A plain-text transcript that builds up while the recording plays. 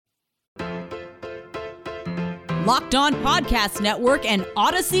Locked On Podcast Network and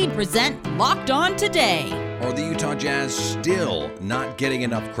Odyssey present Locked On Today. Are the Utah Jazz still not getting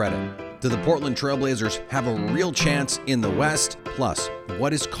enough credit? Do the Portland Trailblazers have a real chance in the West? Plus,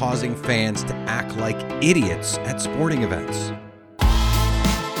 what is causing fans to act like idiots at sporting events?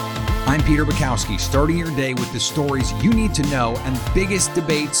 I'm Peter Bukowski, starting your day with the stories you need to know and biggest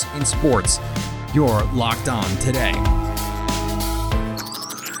debates in sports. You're Locked On Today.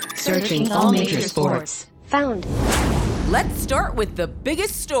 Searching all major sports. Found. Let's start with the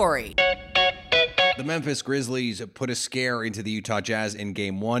biggest story. The Memphis Grizzlies put a scare into the Utah Jazz in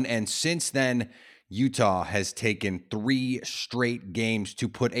Game 1, and since then, Utah has taken 3 straight games to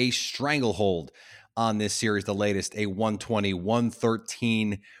put a stranglehold on this series, the latest, a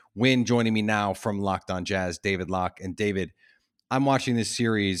 120-113 win. Joining me now from Locked On Jazz, David Locke. And David, I'm watching this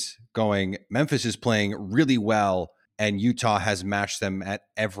series going, Memphis is playing really well, and Utah has matched them at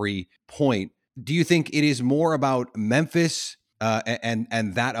every point. Do you think it is more about Memphis and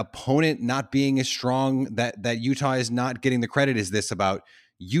that opponent not being as strong that Utah is not getting the credit? Is this about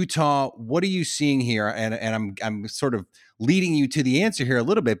Utah? What are you seeing here? And I'm sort of leading you to the answer here a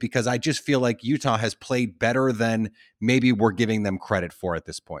little bit, because I just feel like Utah has played better than maybe we're giving them credit for at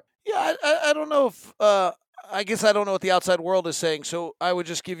this point. Yeah, I don't know if I guess I don't know what the outside world is saying, so I would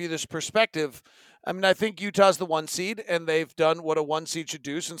just give you this perspective. I mean, I think Utah's the 1 seed, and they've done what a 1 seed should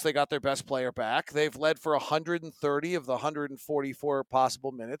do since they got their best player back. They've led for 130 of the 144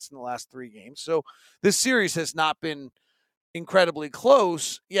 possible minutes in the last 3 games. So this series has not been incredibly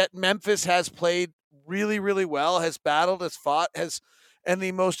close, yet Memphis has played really, really well, has battled, has fought, and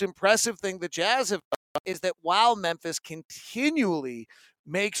the most impressive thing the Jazz have done is that while Memphis continually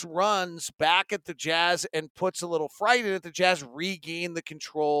makes runs back at the Jazz and puts a little fright in it, the Jazz regain the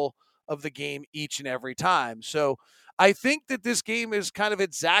control of the game each and every time. So I think that this game is kind of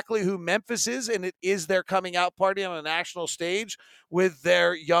exactly who Memphis is, and it is their coming out party on a national stage with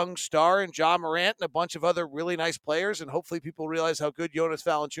their young star and Ja Morant and a bunch of other really nice players, and hopefully people realize how good Jonas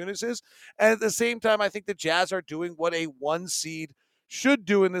Valanciunas is. And at the same time, I think the Jazz are doing what a 1 seed should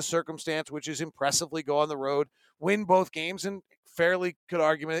do in this circumstance, which is impressively go on the road, win both games, and fairly could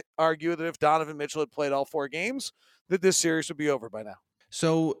argue that if Donovan Mitchell had played all 4 games, that this series would be over by now.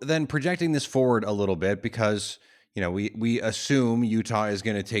 So then projecting this forward a little bit, because, you know, we assume Utah is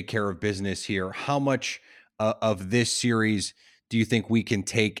going to take care of business here. How much of this series do you think we can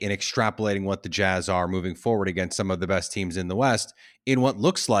take in extrapolating what the Jazz are moving forward against some of the best teams in the West in what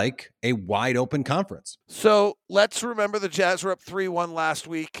looks like a wide open conference? So let's remember the Jazz were up 3-1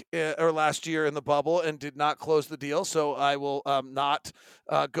 last year in the bubble and did not close the deal. So I will not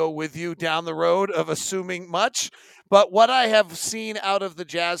go with you down the road of assuming much. But what I have seen out of the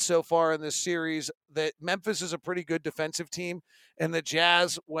Jazz so far in this series, that Memphis is a pretty good defensive team, and the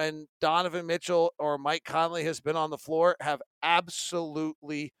Jazz, when Donovan Mitchell or Mike Conley has been on the floor, have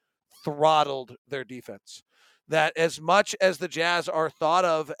absolutely throttled their defense. That as much as the Jazz are thought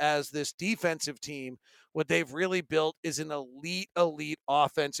of as this defensive team, what they've really built is an elite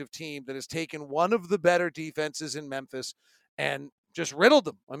offensive team that has taken one of the better defenses in Memphis and just riddled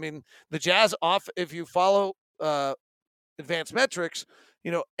them. I mean, the Jazz if you follow advanced metrics,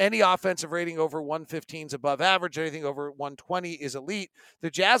 you know, any offensive rating over 115 is above average. Anything over 120 is elite. The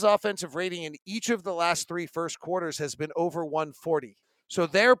Jazz offensive rating in each of the last 3 first quarters has been over 140. So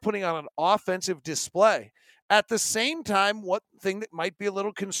they're putting on an offensive display. At the same time, one thing that might be a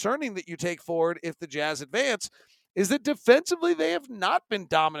little concerning that you take forward if the Jazz advance is that defensively they have not been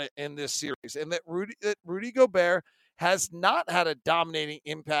dominant in this series, and that Rudy Gobert has not had a dominating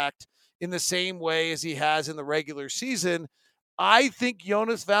impact in the same way as he has in the regular season. I think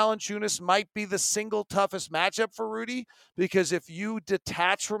Jonas Valanciunas might be the single toughest matchup for Rudy, because if you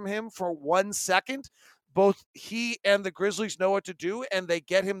detach from him for 1 second, both he and the Grizzlies know what to do, and they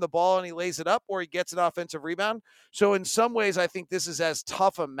get him the ball and he lays it up, or he gets an offensive rebound. So in some ways, I think this is as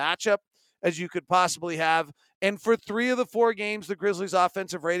tough a matchup as you could possibly have. And for 3 of the 4 games, the Grizzlies'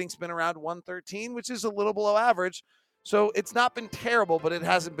 offensive rating's been around 113, which is a little below average. So it's not been terrible, but it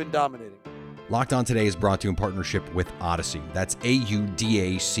hasn't been dominating. Locked On Today is brought to you in partnership with Odyssey. That's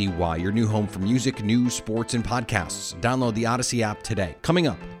AUDACY, your new home for music, news, sports, and podcasts. Download the Odyssey app today. Coming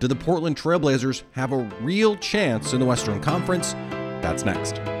up, do the Portland Trailblazers have a real chance in the Western Conference? That's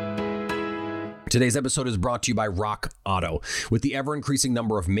next. Today's episode is brought to you by Rock Auto. With the ever-increasing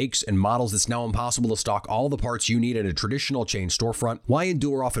number of makes and models, it's now impossible to stock all the parts you need at a traditional chain storefront. Why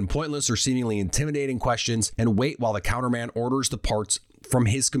endure often pointless or seemingly intimidating questions and wait while the counterman orders the parts from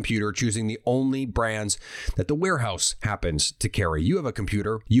his computer, choosing the only brands that the warehouse happens to carry. You have a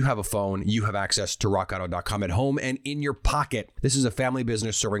computer, you have a phone, you have access to rockauto.com at home and in your pocket. This is a family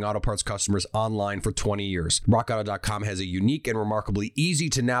business serving auto parts customers online for 20 years. Rockauto.com has a unique and remarkably easy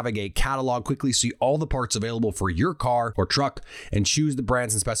to navigate catalog. Quickly see all the parts available for your car or truck and choose the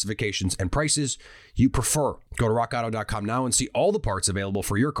brands and specifications and prices you prefer. Go to rockauto.com now and see all the parts available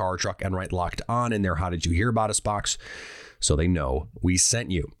for your car or truck and write Locked On in their How Did You Hear About Us box so they know we sent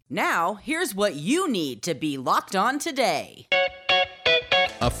you. Now, here's what you need to be locked on today.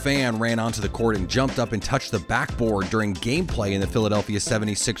 A fan ran onto the court and jumped up and touched the backboard during gameplay in the Philadelphia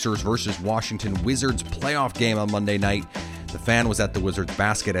 76ers versus Washington Wizards playoff game on Monday night. The fan was at the Wizards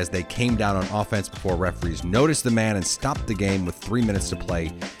basket as they came down on offense before referees noticed the man and stopped the game with 3 minutes to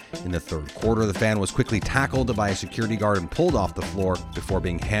play in the third quarter. The fan was quickly tackled by a security guard and pulled off the floor before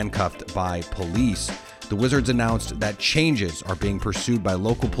being handcuffed by police. The Wizards announced that changes are being pursued by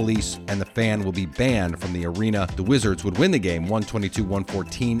local police and the fan will be banned from the arena. The Wizards would win the game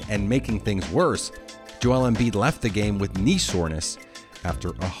 122-114, and making things worse, Joel Embiid left the game with knee soreness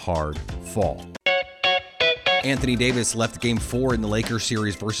after a hard fall. Anthony Davis left Game 4 in the Lakers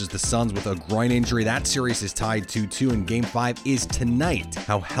series versus the Suns with a groin injury. That series is tied 2-2, and Game 5 is tonight.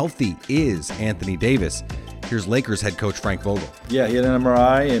 How healthy is Anthony Davis? Here's Lakers head coach Frank Vogel. Yeah, he had an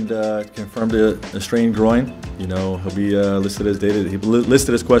MRI and confirmed a strained groin. You know, he'll be listed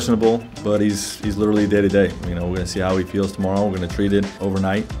as questionable, but he's literally day to day. You know, we're going to see how he feels tomorrow. We're going to treat it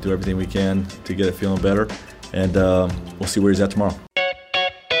overnight, do everything we can to get it feeling better, and we'll see where he's at tomorrow.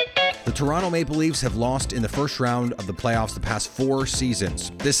 The Toronto Maple Leafs have lost in the first round of the playoffs the past 4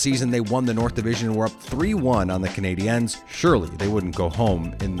 seasons. This season, they won the North Division and were up 3-1 on the Canadiens. Surely they wouldn't go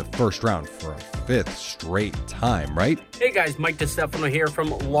home in the first round for a 5th straight time, right? Hey guys, Mike DeStefano here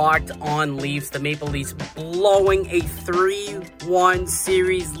from Locked On Leafs. The Maple Leafs blowing a 3-1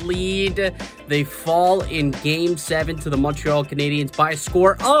 series lead. They fall in Game 7 to the Montreal Canadiens by a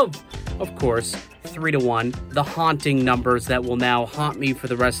score of course, 3-1. The haunting numbers that will now haunt me for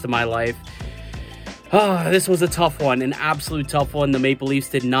the rest of my life. This was a tough one, an absolute tough one. The Maple Leafs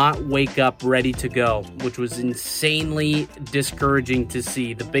did not wake up ready to go, which was insanely discouraging to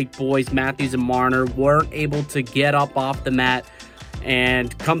see. The big boys, Matthews and Marner, weren't able to get up off the mat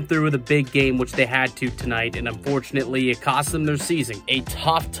and come through with a big game, which they had to tonight. And unfortunately, it cost them their season. A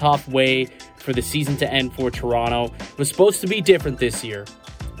tough way for the season to end for Toronto. It was supposed to be different this year.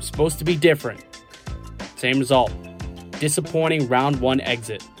 It was supposed to be different. Same result. Disappointing round 1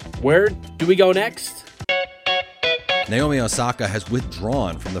 exit. Where do we go next? Naomi Osaka has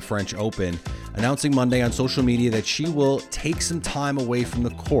withdrawn from the French Open, announcing Monday on social media that she will take some time away from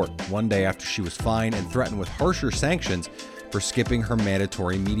the court, one day after she was fined and threatened with harsher sanctions for skipping her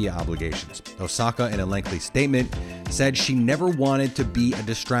mandatory media obligations. Osaka, in a lengthy statement, said she never wanted to be a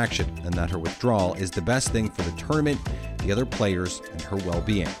distraction and that her withdrawal is the best thing for the tournament, the other players, and her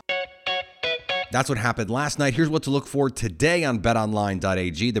well-being. That's what happened last night. Here's what to look for today on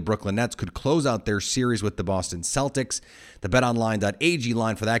betonline.ag. The Brooklyn Nets could close out their series with the Boston Celtics. The betonline.ag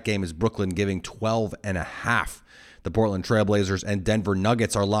line for that game is Brooklyn giving 12.5. The Portland Trailblazers and Denver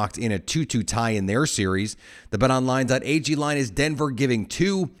Nuggets are locked in a 2-2 tie in their series. The betonline.ag line is Denver giving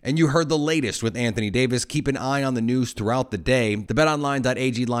 2. And you heard the latest with Anthony Davis. Keep an eye on the news throughout the day. The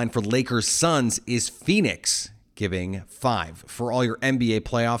betonline.ag line for Lakers Suns is Phoenix giving 5. For all your NBA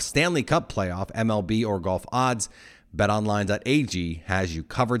playoff, Stanley Cup playoff, MLB, or golf odds, betonline.ag has you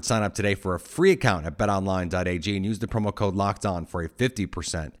covered. Sign up today for a free account at betonline.ag and use the promo code LOCKEDON for a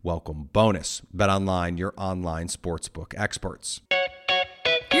 50% welcome bonus. BetOnline, your online sportsbook experts.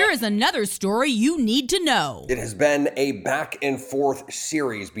 Here is another story you need to know. It has been a back and forth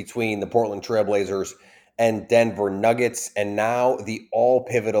series between the Portland Trailblazers and Denver Nuggets, and now the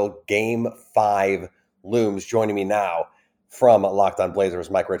all-pivotal Game 5 looms. Joining me now from Locked On Blazers,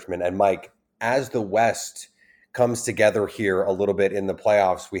 Mike Richmond. And Mike, as the West comes together here a little bit in the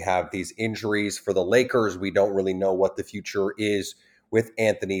playoffs, we have these injuries for the Lakers. We don't really know what the future is with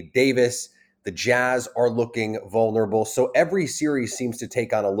Anthony Davis. The Jazz are looking vulnerable. So every series seems to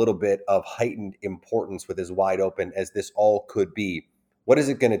take on a little bit of heightened importance with as wide open as this all could be. What is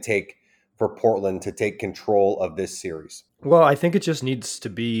it going to take for Portland to take control of this series? Well, I think it just needs to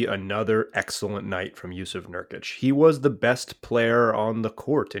be another excellent night from Jusuf Nurkic. He was the best player on the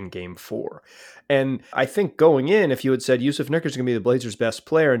court in Game 4. And I think going in, if you had said Jusuf Nurkic is going to be the Blazers' best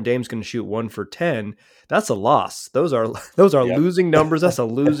player and Dame's going to shoot 1 for 10, that's a loss. Those are losing numbers. That's a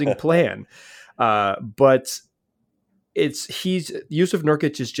losing plan. But Jusuf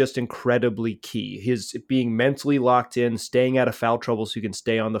Nurkic is just incredibly key. His being mentally locked in, staying out of foul trouble so he can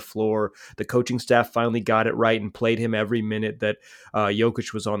stay on the floor. The coaching staff finally got it right and played him every minute that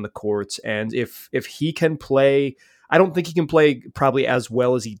Jokic was on the courts. And if he can play, I don't think he can play probably as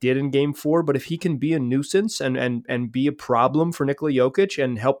well as he did in Game 4, but if he can be a nuisance and be a problem for Nikola Jokic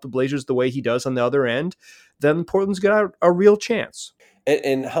and help the Blazers the way he does on the other end, then Portland's got a real chance.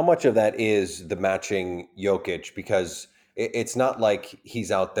 And how much of that is the matching Jokic? Because it's not like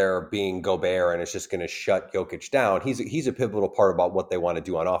he's out there being Gobert and it's just going to shut Jokic down. He's a pivotal part about what they want to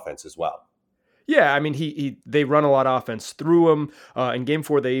do on offense as well. Yeah, I mean, they run a lot of offense through him. In Game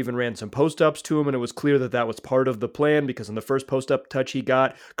 4, they even ran some post-ups to him, and it was clear that was part of the plan because in the first post-up touch he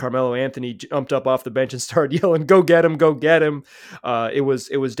got, Carmelo Anthony jumped up off the bench and started yelling, "Go get him, go get him."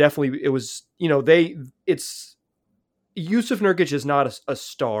 Jusuf Nurkic is not a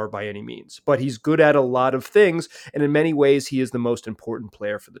star by any means, but he's good at a lot of things. And in many ways, he is the most important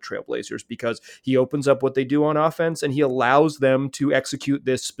player for the Trailblazers because he opens up what they do on offense and he allows them to execute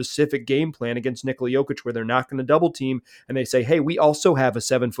this specific game plan against Nikola Jokic where they're not going to double team. And they say, hey, we also have a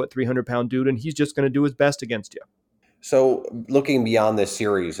 7-foot, 300-pound dude, and he's just going to do his best against you. So looking beyond this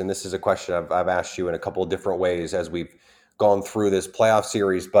series, and this is a question I've asked you in a couple of different ways as we've gone through this playoff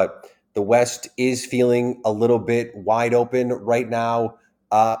series, but the West is feeling a little bit wide open right now.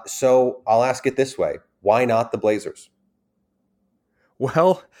 So I'll ask it this way. Why not the Blazers?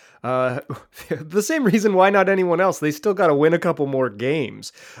 Well, the same reason why not anyone else. They still got to win a couple more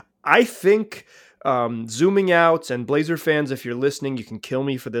games. I think zooming out, and Blazer fans, if you're listening, you can kill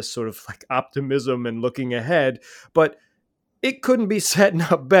me for this sort of like optimism and looking ahead, but it couldn't be setting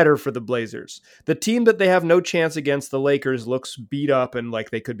up better for the Blazers. The team that they have no chance against, the Lakers, looks beat up and like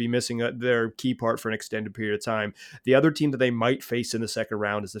they could be missing their key part for an extended period of time. The other team that they might face in the second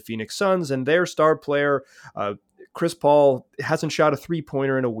round is the Phoenix Suns, and their star player, Chris Paul, hasn't shot a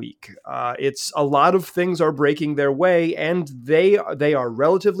three-pointer in a week. It's a lot of things are breaking their way, and they are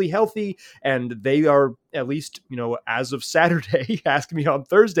relatively healthy, and they are, at least, as of Saturday, ask me on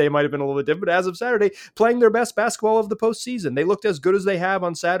Thursday, it might have been a little bit different, but as of Saturday, playing their best basketball of the postseason. They looked as good as they have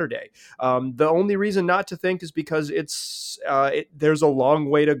on Saturday. The only reason not to think is because there's a long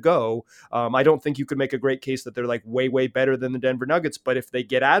way to go. I don't think you could make a great case that they're like way, way better than the Denver Nuggets, but if they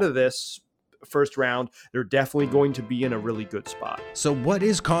get out of this first round, they're definitely going to be in a really good spot. So what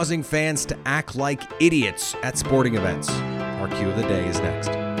is causing fans to act like idiots at sporting events? Our cue of the day is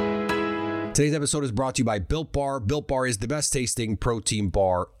next. Today's episode is brought to you by Built Bar. Built Bar is the best tasting protein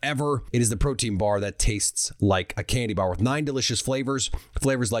bar ever. It is the protein bar that tastes like a candy bar with 9 delicious flavors.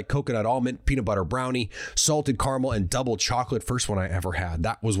 Flavors like coconut almond, peanut butter brownie, salted caramel, and double chocolate. First one I ever had.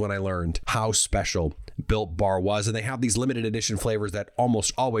 That was when I learned how special Built Bar was. And they have these limited edition flavors that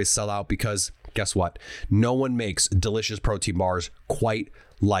almost always sell out because guess what? No one makes delicious protein bars quite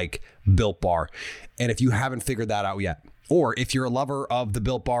like Built Bar. And if you haven't figured that out yet, or if you're a lover of the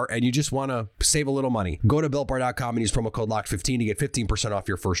Built Bar and you just want to save a little money, go to BuiltBar.com and use promo code LOCKED15 to get 15% off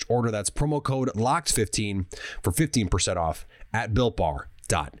your first order. That's promo code LOCKED15 for 15% off at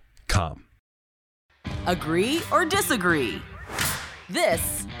BuiltBar.com. Agree or disagree?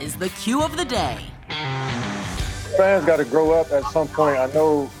 This is the cue of the day. Fans got to grow up at some point. I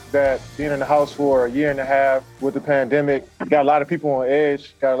know that being in the house for a year and a half with the pandemic, got a lot of people on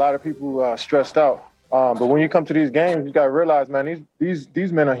edge, got a lot of people stressed out. But when you come to these games, you got to realize, man,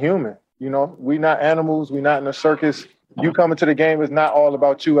 these men are human. We not animals. We not in a circus. You coming to the game is not all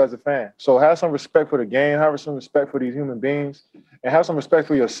about you as a fan. So have some respect for the game. Have some respect for these human beings. And have some respect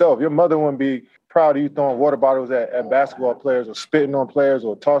for yourself. Your mother wouldn't be proud of you throwing water bottles at basketball players or spitting on players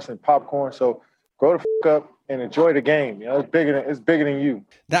or tossing popcorn. So grow the f*** up and enjoy the game. It's bigger than you.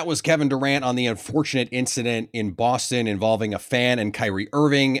 That was Kevin Durant on the unfortunate incident in Boston involving a fan and Kyrie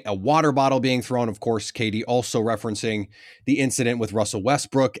Irving, a water bottle being thrown. Of course, KD also referencing the incident with Russell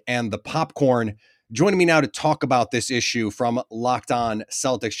Westbrook and the popcorn. Joining me now to talk about this issue from Locked On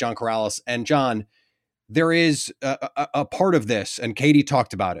Celtics, John Corrales. And John, there is a part of this, and KD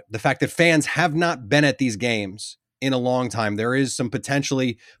talked about it, the fact that fans have not been at these games in a long time. There is some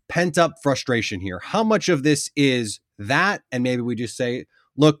potentially pent-up frustration here. How much of this is that, and maybe we just say,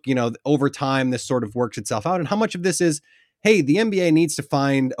 look, over time, this sort of works itself out, and how much of this is, hey, the NBA needs to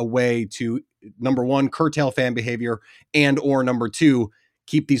find a way to, number one, curtail fan behavior, and or number two,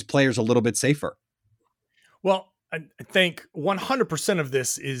 keep these players a little bit safer? Well, I think 100% of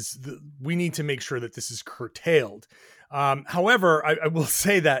this is we need to make sure that this is curtailed. However, I will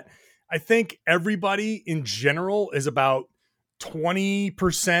say that I think everybody in general is about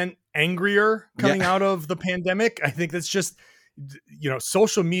 20% angrier coming out of the pandemic. I think that's just,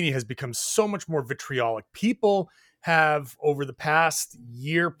 social media has become so much more vitriolic. People have, over the past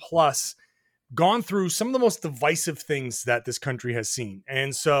year plus, gone through some of the most divisive things that this country has seen.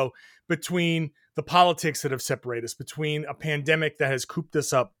 And so between the politics that have separated us, between a pandemic that has cooped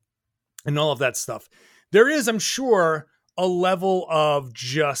us up and all of that stuff, there is, I'm sure, a level of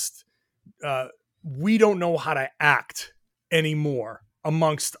just we don't know how to act anymore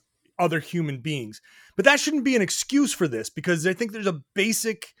amongst other human beings. But that shouldn't be an excuse for this, because I think there's a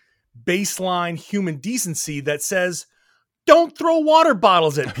basic baseline human decency that says, don't throw water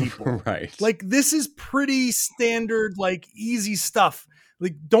bottles at people. Right. Like, this is pretty standard, like, easy stuff.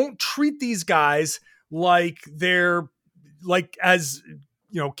 Like, don't treat these guys like they're, like, as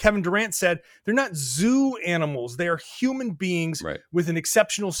Kevin Durant said, they're not zoo animals. They are human beings with an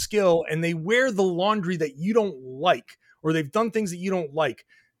exceptional skill, and they wear the laundry that you don't like, or they've done things that you don't like.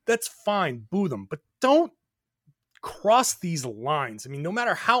 That's fine. Boo them. But don't cross these lines. I mean, no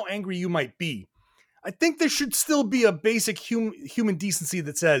matter how angry you might be, I think there should still be a basic human decency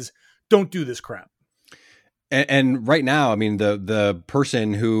that says, don't do this crap. And right now, I mean, the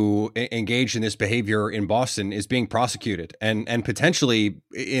person who engaged in this behavior in Boston is being prosecuted and potentially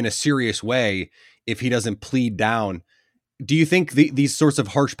in a serious way if he doesn't plead down. Do you think these sorts of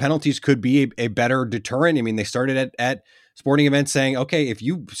harsh penalties could be a better deterrent? I mean, they started at sporting events saying, okay, if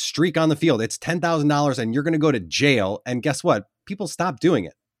you streak on the field, it's $10,000 and you're going to go to jail. And guess what? People stop doing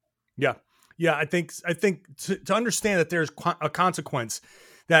it. Yeah. Yeah. I think to understand that there's a consequence,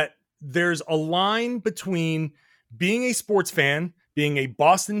 that there's a line between being a sports fan, being a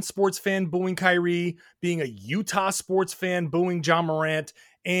Boston sports fan booing Kyrie, being a Utah sports fan booing Ja Morant,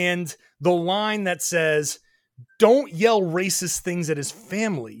 and the line that says, don't yell racist things at his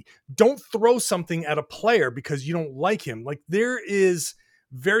family. Don't throw something at a player because you don't like him. Like, there is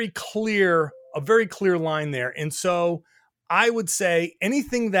a very clear line there. And so I would say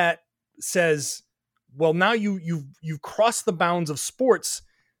anything that says, well, now you've crossed the bounds of sports,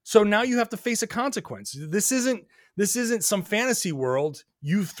 so now you have to face a consequence. This isn't some fantasy world.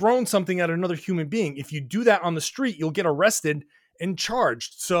 You've thrown something at another human being. If you do that on the street, you'll get arrested and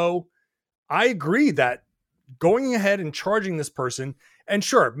charged. So I agree that going ahead and charging this person, and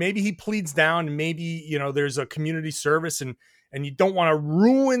sure, maybe he pleads down, and maybe, there's a community service, and you don't want to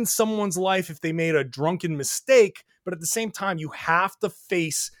ruin someone's life if they made a drunken mistake. But at the same time, you have to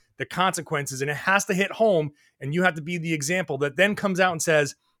face the consequences, and it has to hit home, and you have to be the example that then comes out and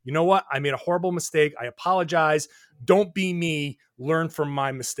says, you know what? I made a horrible mistake. I apologize. Don't be me. Learn from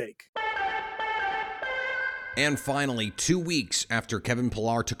my mistake. And finally, 2 weeks after Kevin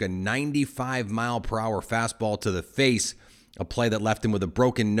Pillar took a 95-mile-per-hour fastball to the face, a play that left him with a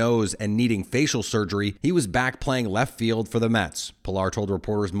broken nose and needing facial surgery, he was back playing left field for the Mets. Pillar told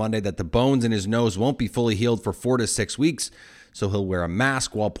reporters Monday that the bones in his nose won't be fully healed for 4 to 6 weeks, so he'll wear a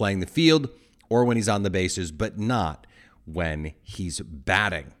mask while playing the field or when he's on the bases, but not when he's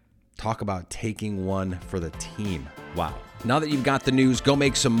batting. Talk about taking one for the team. Wow. Now that you've got the news, go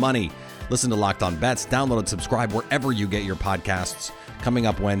make some money. Listen to Locked On Bets. Download and subscribe wherever you get your podcasts. Coming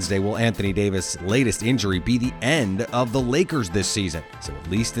up Wednesday, will Anthony Davis' latest injury be the end of the Lakers this season? So at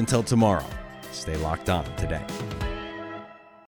least until tomorrow, stay locked on today.